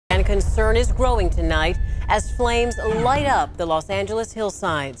concern is growing tonight as flames light up the Los Angeles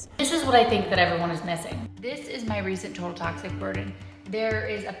hillsides. This is what I think that everyone is missing. This is my recent total toxic burden. There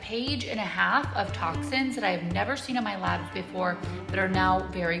is a page and a half of toxins that I have never seen in my labs before that are now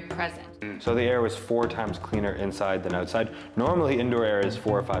very present. So the air was 4 times cleaner inside than outside. Normally indoor air is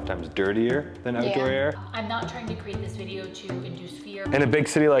 4 or 5 times dirtier than outdoor air. I'm not trying to create this video to induce fear. In a big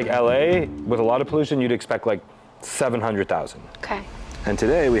city like LA, with a lot of pollution, you'd expect like 700,000. Okay. And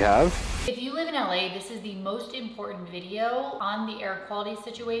today we have... If you live in LA, this is the most important video on the air quality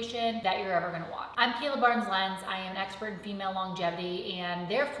situation that you're ever gonna watch. I'm Kayla Barnes-Lentz. I am an expert in female longevity, and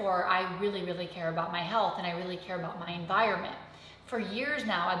therefore I really care about my health, and I really care about my environment. For years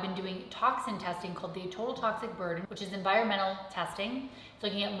now, I've been doing toxin testing called the Total Toxic Burden, which is environmental testing. It's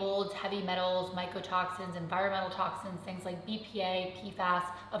looking at molds, heavy metals, mycotoxins, environmental toxins, things like BPA, PFAS,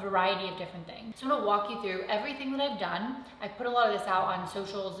 a variety of different things. So I'm gonna walk you through everything that I've done. I put a lot of this out on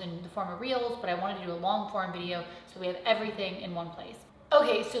socials in the form of reels, but I wanted to do a long form video so we have everything in one place.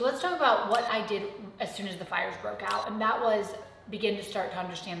 Okay, so let's talk about what I did as soon as the fires broke out, and that was begin to start to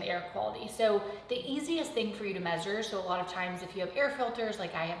understand the air quality. So the easiest thing for you to measure, so a lot of times if you have air filters,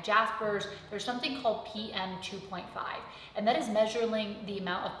 like I have Jaspers, there's something called PM 2.5, and that is measuring the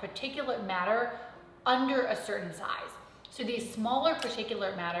amount of particulate matter under a certain size. So these smaller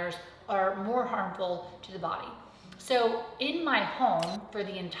particulate matters are more harmful to the body. So in my home, for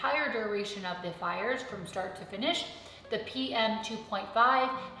the entire duration of the fires from start to finish, the PM 2.5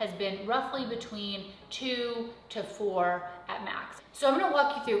 has been roughly between 2 to 4 at max. So I'm gonna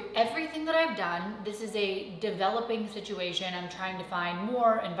walk you through everything that I've done. This is a developing situation. I'm trying to find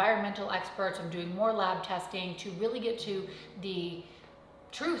more environmental experts. I'm doing more lab testing to really get to the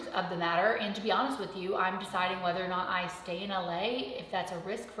truth of the matter. And to be honest with you, I'm deciding whether or not I stay in LA, if that's a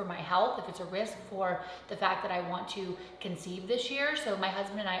risk for my health, if it's a risk for the fact that I want to conceive this year. So my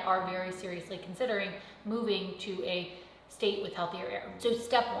husband and I are very seriously considering moving to a state with healthier air. So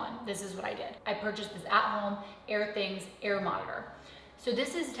step one, this is what I did. I purchased this at-home AirThings air monitor. So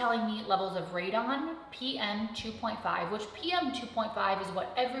this is telling me levels of radon, PM 2.5, which PM 2.5 is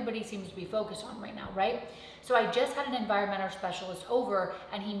what everybody seems to be focused on right now, right? So I just had an environmental specialist over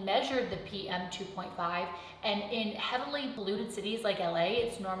and he measured the PM 2.5, and in heavily polluted cities like LA,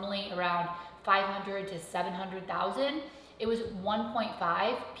 it's normally around 500 to 700,000. It was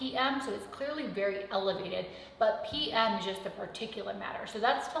 1.5 PM, so it's clearly very elevated, but PM is just the particulate matter. So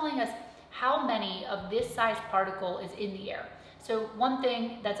that's telling us how many of this size particle is in the air. So one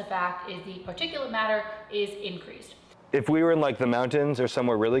thing that's a fact is the particulate matter is increased. If we were in like the mountains or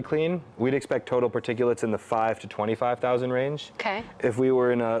somewhere really clean, we'd expect total particulates in the 5 to 25,000 range. Okay. If we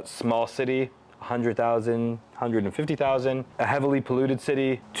were in a small city, 100,000, 150,000. A heavily polluted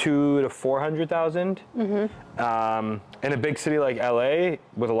city, 200 to 400,000. In a big city like LA,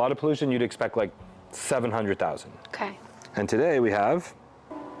 with a lot of pollution, you'd expect like 700,000. Okay. And today we have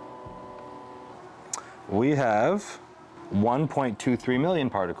 1.23 million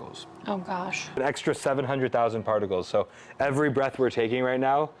particles. Oh gosh. An extra 700,000 particles. So every breath we're taking right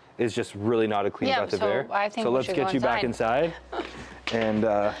now is just really not a clean breath of air. So let's get you back inside and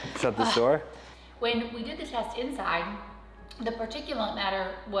shut this door. When we did the test inside, the particulate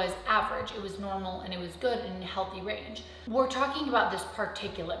matter was average. It was normal and it was good in a healthy range. We're talking about this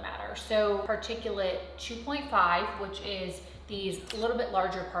particulate matter. So particulate 2.5, which is these a little bit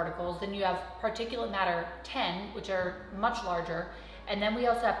larger particles. Then you have particulate matter 10, which are much larger. And then we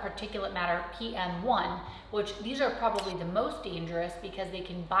also have particulate matter PM1, which these are probably the most dangerous because they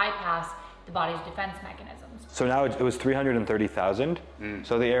can bypass the body's defense mechanisms. So now it was 330,000.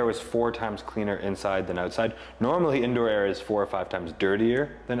 So the air was 4 times cleaner inside than outside. Normally indoor air is 4 or 5 times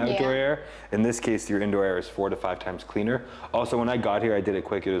dirtier than outdoor air. In this case, your indoor air is 4 to 5 times cleaner. Also, when I got here, I did it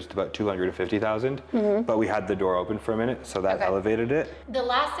quick. It was about 250,000, but we had the door open for a minute, so that elevated it. The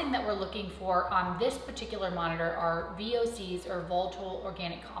last thing that we're looking for on this particular monitor are VOCs, or volatile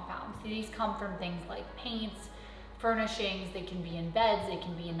organic compounds. These come from things like paints, furnishings, they can be in beds, they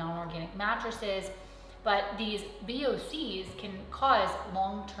can be in non-organic mattresses, but these VOCs can cause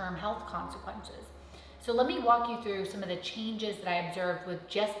long-term health consequences. So let me walk you through some of the changes that I observed with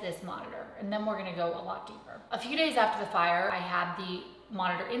just this monitor, and then we're gonna go a lot deeper. A few days after the fire, I had the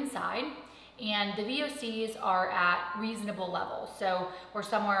monitor inside, and the VOCs are at reasonable levels. So we're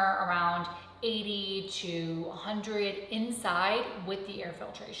somewhere around 80 to 100 inside with the air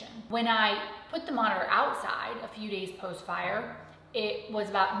filtration. When I put the monitor outside a few days post-fire, it was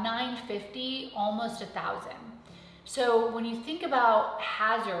about 950, almost 1,000. So when you think about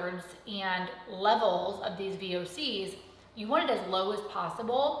hazards and levels of these VOCs, You want it as low as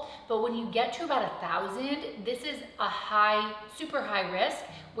possible, but when you get to about 1,000, this is a high, super high risk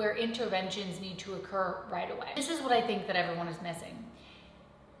where interventions need to occur right away. This is what I think that everyone is missing.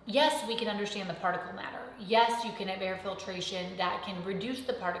 Yes, we can understand the particle matter. Yes, you can have air filtration that can reduce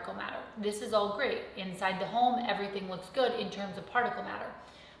the particle matter. This is all great. Inside the home, everything looks good in terms of particle matter.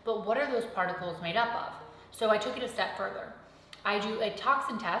 But what are those particles made up of? So I took it a step further. I do a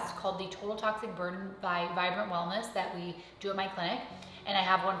toxin test called the Total Toxic Burn by Vibrant Wellness that we do at my clinic. And I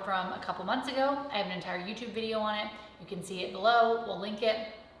have one from a couple months ago. I have an entire YouTube video on it. You can see it below, we'll link it.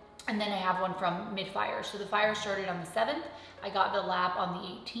 And then I have one from mid-fire. So the fire started on the 7th. I got the lab on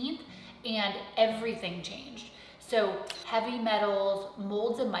the 18th and everything changed. So heavy metals,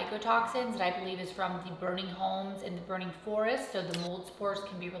 molds and mycotoxins that I believe is from the burning homes and the burning forests. So the mold spores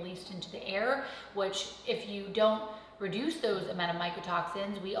can be released into the air, which if you don't reduce those amount of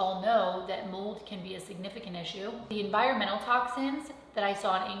mycotoxins, we all know that mold can be a significant issue. The environmental toxins that I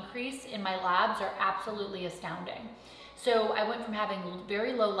saw an increase in my labs are absolutely astounding. So I went from having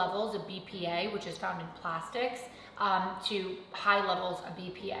very low levels of BPA, which is found in plastics, to high levels of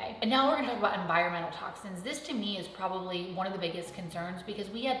BPA. And now we're gonna talk about environmental toxins. This to me is probably one of the biggest concerns because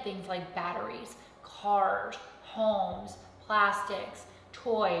we had things like batteries, cars, homes, plastics,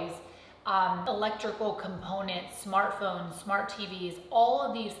 toys, electrical components, smartphones, smart TVs, all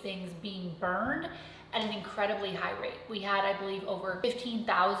of these things being burned at an incredibly high rate. We had, I believe, over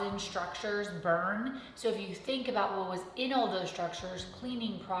 15,000 structures burn. So if you think about what was in all those structures,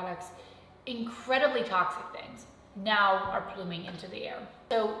 cleaning products, incredibly toxic things now are pluming into the air.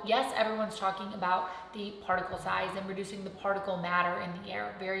 So yes, everyone's talking about the particle size and reducing the particle matter in the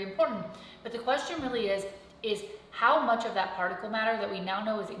air, very important. But the question really is how much of that particle matter that we now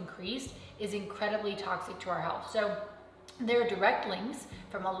know is increased is incredibly toxic to our health. So there are direct links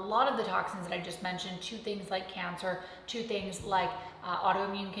from a lot of the toxins that I just mentioned to things like cancer, to things like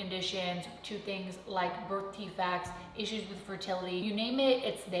autoimmune conditions, to things like birth defects, issues with fertility, you name it,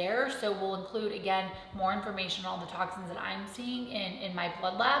 it's there. So we'll include, again, more information on the toxins that I'm seeing in my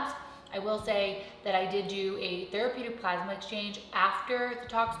blood labs. I will say that I did do a therapeutic plasma exchange after the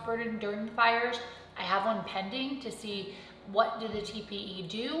tox burden during the fires. I have one pending to see what did the TPE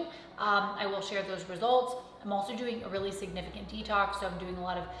do. I will share those results. I'm also doing a really significant detox, so I'm doing a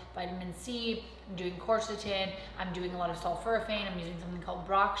lot of vitamin C, I'm doing quercetin, I'm doing a lot of sulforaphane, I'm using something called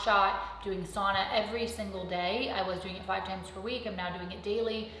Brock Shot, doing sauna every single day. I was doing it 5 times per week, I'm now doing it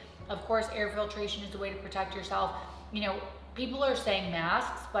daily. Of course, air filtration is a way to protect yourself. You know, people are saying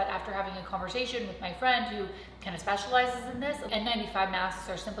masks, but after having a conversation with my friend who kind of specializes in this, N95 masks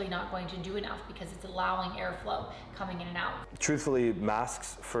are simply not going to do enough because it's allowing airflow coming in and out. Truthfully,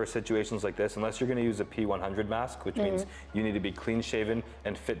 masks for situations like this, unless you're going to use a P100 mask, which means you need to be clean shaven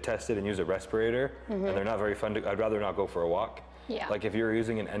and fit tested and use a respirator, and they're not very fun to, I'd rather not go for a walk. Yeah. Like if you're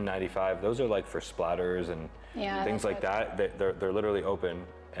using an N95, those are like for splatters and things like that. They're literally open,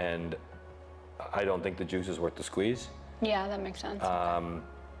 and I don't think the juice is worth the squeeze. Yeah, that makes sense.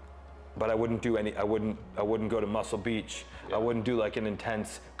 But I wouldn't do any. I wouldn't go to Muscle Beach. I wouldn't do like an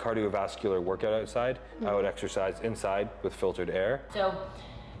intense cardiovascular workout outside. I would exercise inside with filtered air. So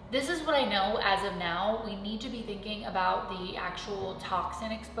this is what I know as of now. We need to be thinking about the actual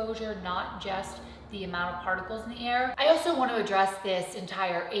toxin exposure, not just the amount of particles in the air. I also want to address this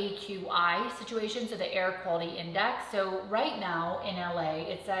entire AQI situation, so the air quality index. So right now in LA,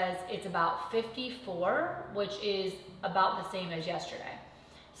 it says it's about 54, which is about the same as yesterday.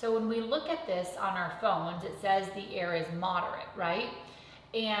 So when we look at this on our phones, it says the air is moderate, right?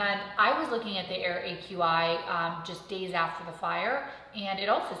 And I was looking at the air AQI just days after the fire, and it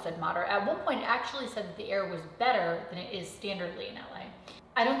also said moderate. At one point, it actually said that the air was better than it is standardly in LA.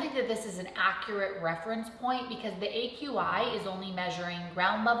 I don't think that this is an accurate reference point because the AQI is only measuring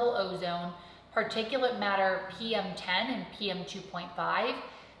ground level ozone, particulate matter PM10 and PM2.5,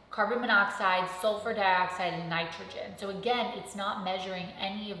 carbon monoxide, sulfur dioxide, and nitrogen. So again, it's not measuring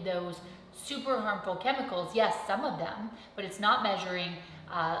any of those super harmful chemicals. Yes, some of them, but it's not measuring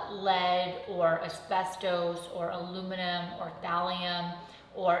lead or asbestos or aluminum or thallium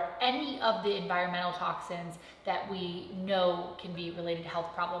or any of the environmental toxins that we know can be related to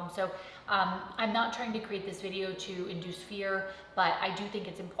health problems. So I'm not trying to create this video to induce fear, but I do think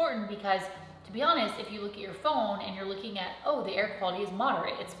it's important because, to be honest, if you look at your phone and you're looking at, oh, the air quality is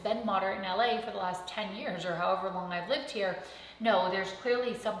moderate. It's been moderate in LA for the last 10 years or however long I've lived here. No, there's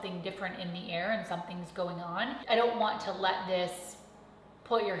clearly something different in the air and something's going on. I don't want to let this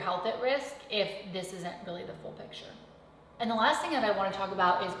put your health at risk if this isn't really the full picture. And the last thing that I want to talk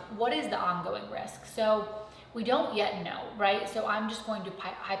about is what is the ongoing risk? So We don't yet know, right? So I'm just going to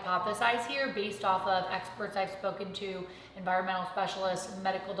hypothesize here based off of experts I've spoken to, environmental specialists,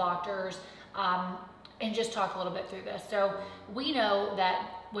 medical doctors, and just talk a little bit through this. So we know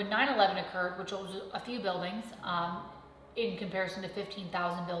that when 9/11 occurred, which was a few buildings in comparison to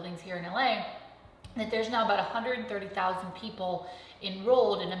 15,000 buildings here in LA, that there's now about 130,000 people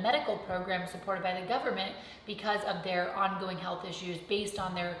enrolled in a medical program supported by the government because of their ongoing health issues based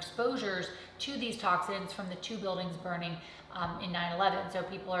on their exposures to these toxins from the 2 buildings burning in 9/11. So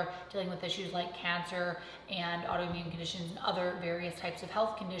people are dealing with issues like cancer and autoimmune conditions and other various types of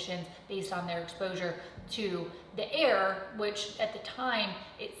health conditions based on their exposure to the air, which at the time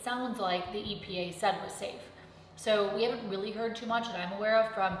it sounds like the EPA said was safe. So we haven't really heard too much that I'm aware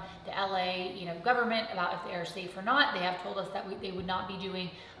of from the LA, government about if they are safe or not. They have told us that they would not be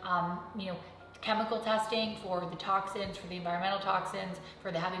doing, chemical testing for the toxins, for the environmental toxins,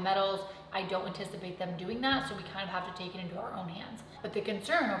 for the heavy metals. I don't anticipate them doing that, so we kind of have to take it into our own hands. But the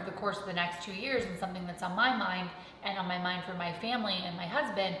concern over the course of the next 2 years, and something that's on my mind and on my mind for my family and my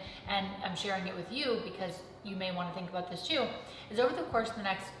husband, and I'm sharing it with you because you may want to think about this too, is over the course of the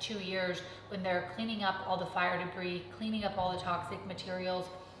next 2 years, when they're cleaning up all the fire debris, cleaning up all the toxic materials,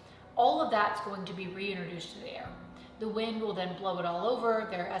 all of that's going to be reintroduced to the air. The wind will then blow it all over.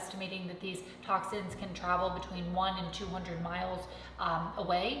 They're estimating that these toxins can travel between 1 and 200 miles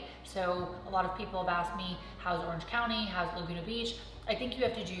away. So a lot of people have asked me, how's Orange County, how's Laguna Beach? I think you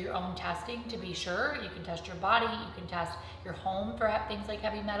have to do your own testing to be sure. You can test your body, you can test your home for things like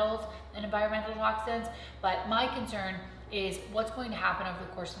heavy metals and environmental toxins. But my concern is what's going to happen over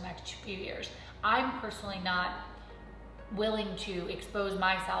the course of the next few years. I'm personally not willing to expose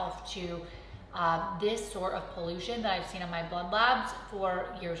myself to this sort of pollution that I've seen on my blood labs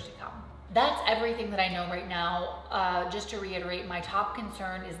for years to come. That's everything that I know right now. Just to reiterate, my top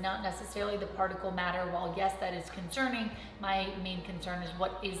concern is not necessarily the particle matter. While yes, that is concerning, my main concern is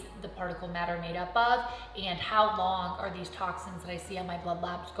what is the particle matter made up of, and how long are these toxins that I see on my blood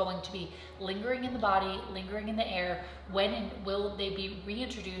labs going to be lingering in the body, lingering in the air? When will they be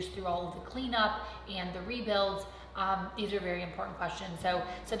reintroduced through all of the cleanup and the rebuilds? These are very important questions. So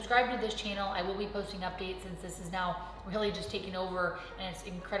subscribe to this channel. I will be posting updates since this is now really just taking over and it's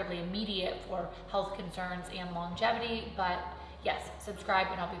incredibly immediate for health concerns and longevity. But yes, subscribe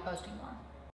and I'll be posting more.